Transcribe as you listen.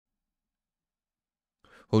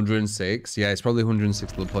106. Yeah, it's probably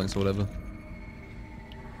 106 blood points or whatever.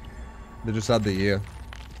 They just had the year.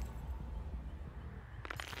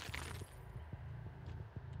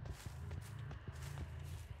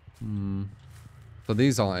 So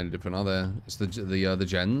these aren't any different, are they? It's the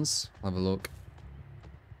gens. Have a look.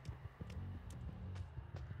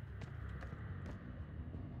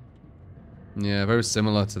 Yeah, very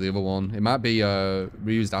similar to the other one. It might be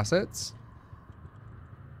reused assets.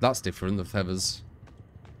 That's different, the feathers.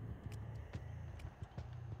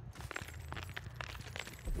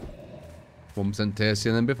 %1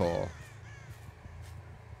 tastier than before.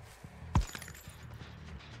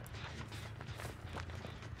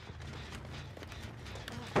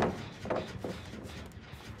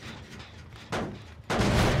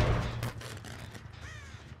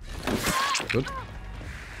 Good.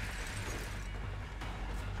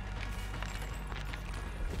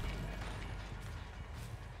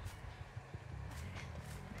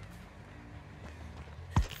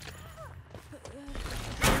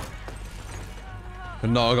 Could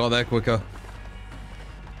not have got there quicker.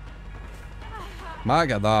 Might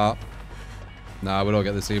get that. Nah, we don't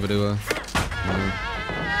get this either, do we? No.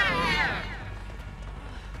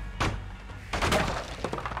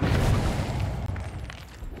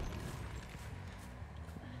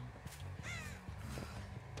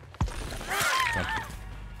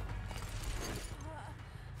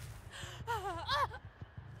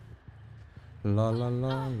 La la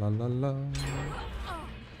la la la la.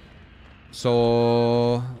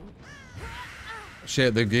 So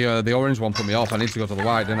shit, the orange one put me off. I need to go to the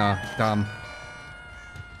white, didn't I? Damn.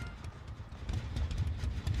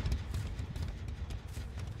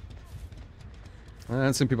 I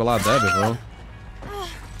haven't seen people out there before.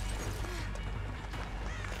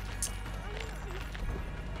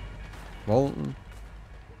 Walton.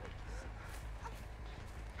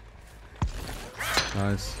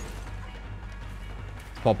 Nice.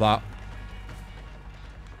 Pop that.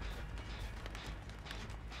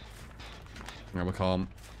 No, we can't.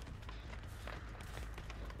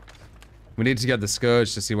 We need to get the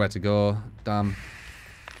Scourge to see where to go. Damn.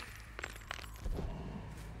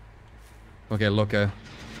 Okay, lucky.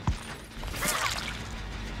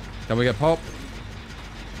 Can we get pop?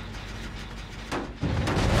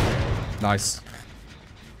 Nice.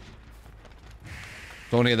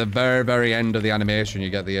 It's only at the very, very end of the animation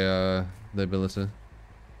you get the ability.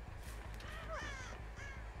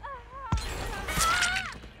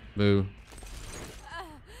 Boo.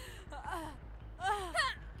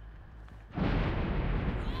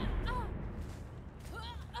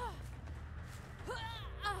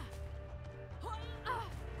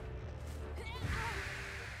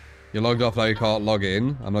 You logged off now, you can't log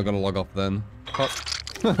in. I'm not gonna log off then.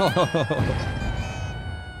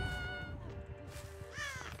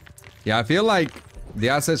 Yeah, I feel like the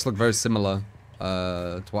assets look very similar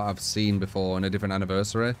to what I've seen before in a different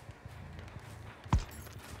anniversary.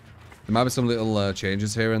 There might be some little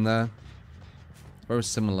changes here and there. It's very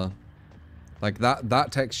similar. Like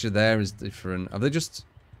that texture there is different. Have they just...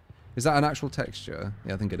 Is that an actual texture?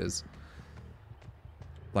 Yeah, I think it is.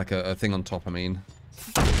 Like a thing on top, I mean.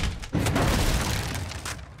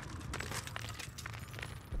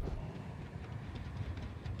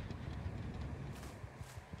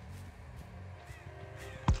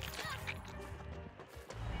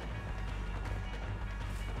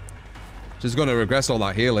 She's going to regress all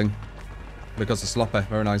that healing because of sloppy.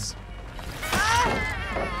 Very nice.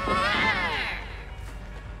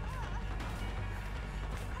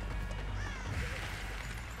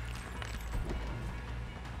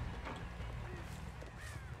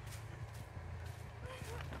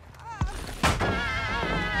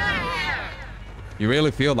 You really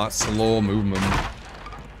feel that slow movement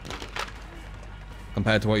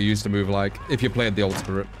compared to what you used to move like if you played the old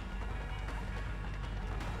Spirit.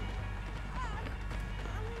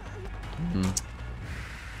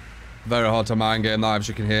 Very hard to mind game that if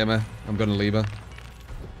she can hear me. I'm gonna leave her.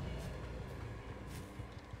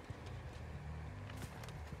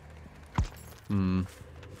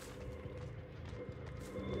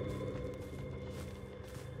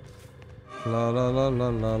 La la la la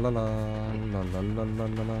la la la la la la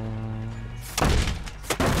la la.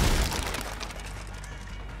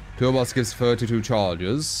 Toolbox gives 32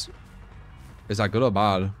 charges. Is that good or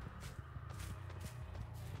bad?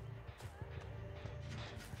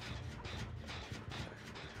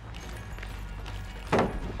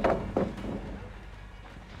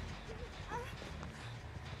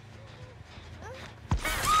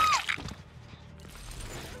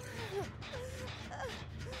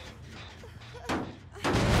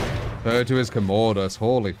 To his COMMODUS.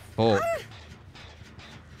 Holy fuck.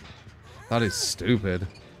 That is stupid.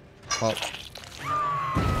 Pop.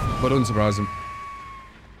 But unsurprising.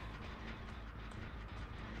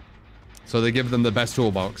 So they give them the best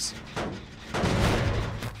toolbox.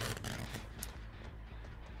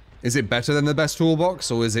 Is it better than the best toolbox,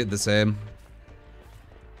 or is it the same?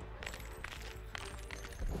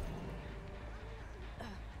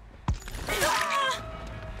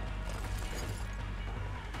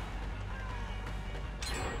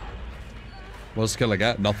 What's killer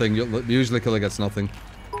get? Nothing. Usually killer gets nothing.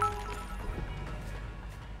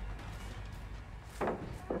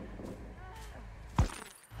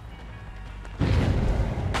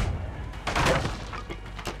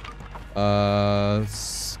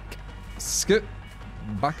 Skip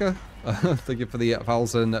Backer. Thank you for the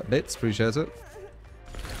 1,000 bits. Appreciate it.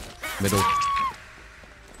 Middle.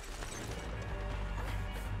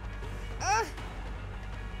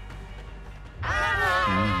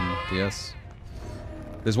 Yes.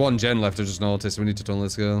 There's one gen left, I just noticed. We need to tunnel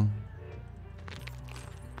this girl.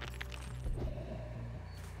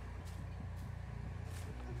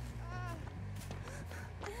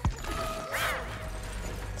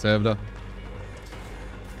 Saved her.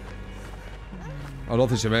 I don't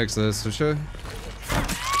think she makes this, does she?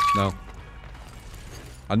 No.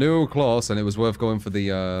 I knew we were close and it was worth going for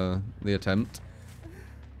the attempt.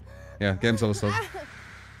 Yeah, game's over stuff.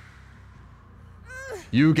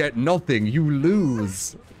 You get nothing, you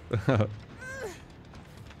lose.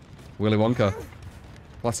 Willy Wonka.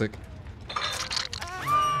 Classic.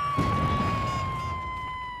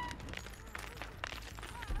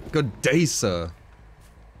 Good day, sir.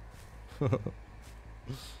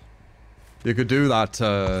 You could do that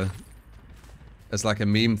as like a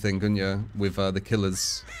meme thing, couldn't you? With the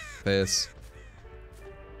killer's face.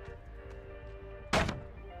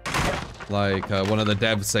 Like one of the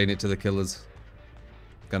devs saying it to the killers.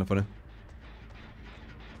 Kind of funny.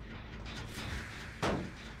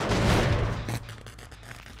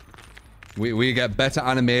 We get better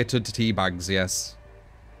animated teabags, yes.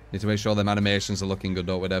 Need to make sure them animations are looking good,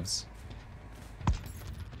 don't we, devs?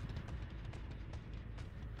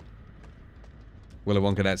 Willy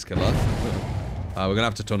Wonka next killer. We're gonna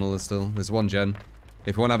have to tunnel this still. There's one gen.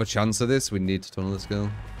 If we want to have a chance of this, we need to tunnel this girl.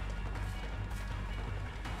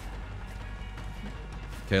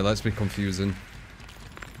 Okay, let's be confusing.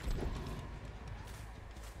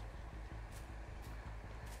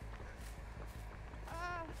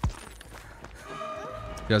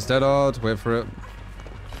 Yes, dead hard. Wait for it.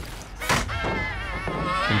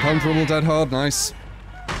 Imponderable dead hard. Nice.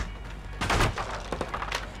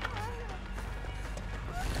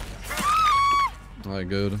 Alright,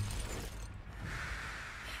 good.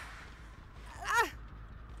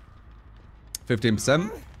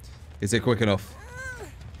 %. Is it quick enough?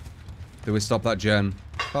 Do we stop that gen?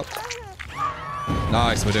 Pop.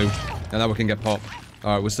 Nice, we do. And now we can get pop.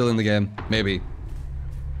 Alright, we're still in the game. Maybe.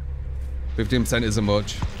 15% isn't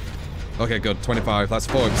much. Okay, good. 25. That's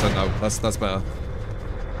 40% now. That's better.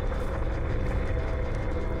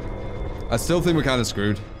 I still think we're kind of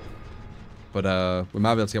screwed. But we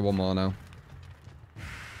might be able to get one more now.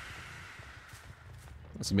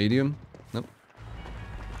 That's a medium. Nope.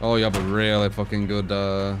 Oh, you have a really fucking good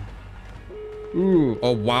Ooh.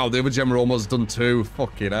 Oh wow, the other gem are almost done too.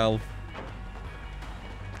 Fucking hell.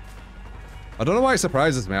 I don't know why it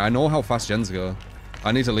surprises me. I know how fast gens go.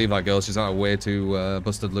 I need to leave that girl. She's out of way too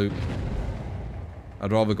busted loop.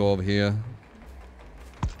 I'd rather go over here.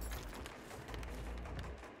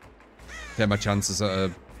 Get my chances at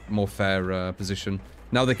a more fair position.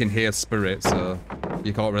 Now they can hear spirits, so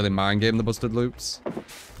you can't really mind game the busted loops.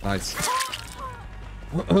 Nice.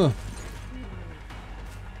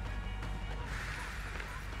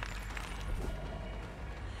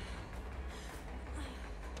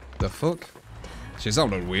 The fuck? She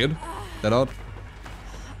sounded weird. That odd?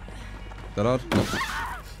 That odd? Nope.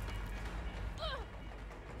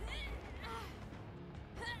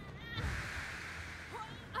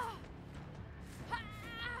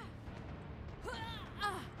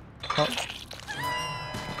 Oh.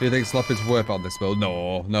 Do you think Slop is worth on this build?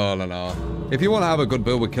 No, no, no, no. If you want to have a good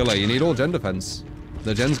build with Killer, you need all gen defense.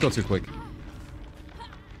 The gens go too quick.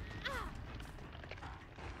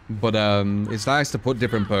 But it's nice to put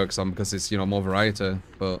different perks on because it's, you know, more variety.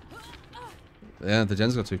 But yeah, the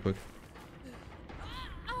gens go too quick.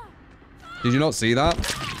 Did you not see that?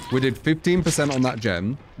 We did 15% on that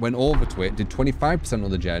gen, went over to it, did 25% on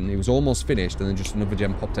the gen, it was almost finished, and then just another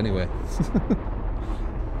gen popped anyway.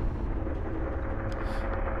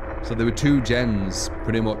 So there were 2 gens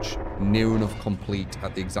pretty much near enough complete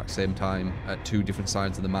at the exact same time at 2 different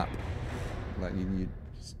sides of the map. Like, you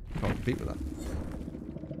just can't compete with that.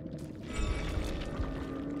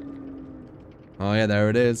 Oh yeah, there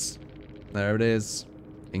it is. There it is.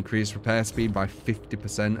 Increased repair speed by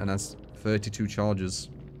 50% and has 32 charges.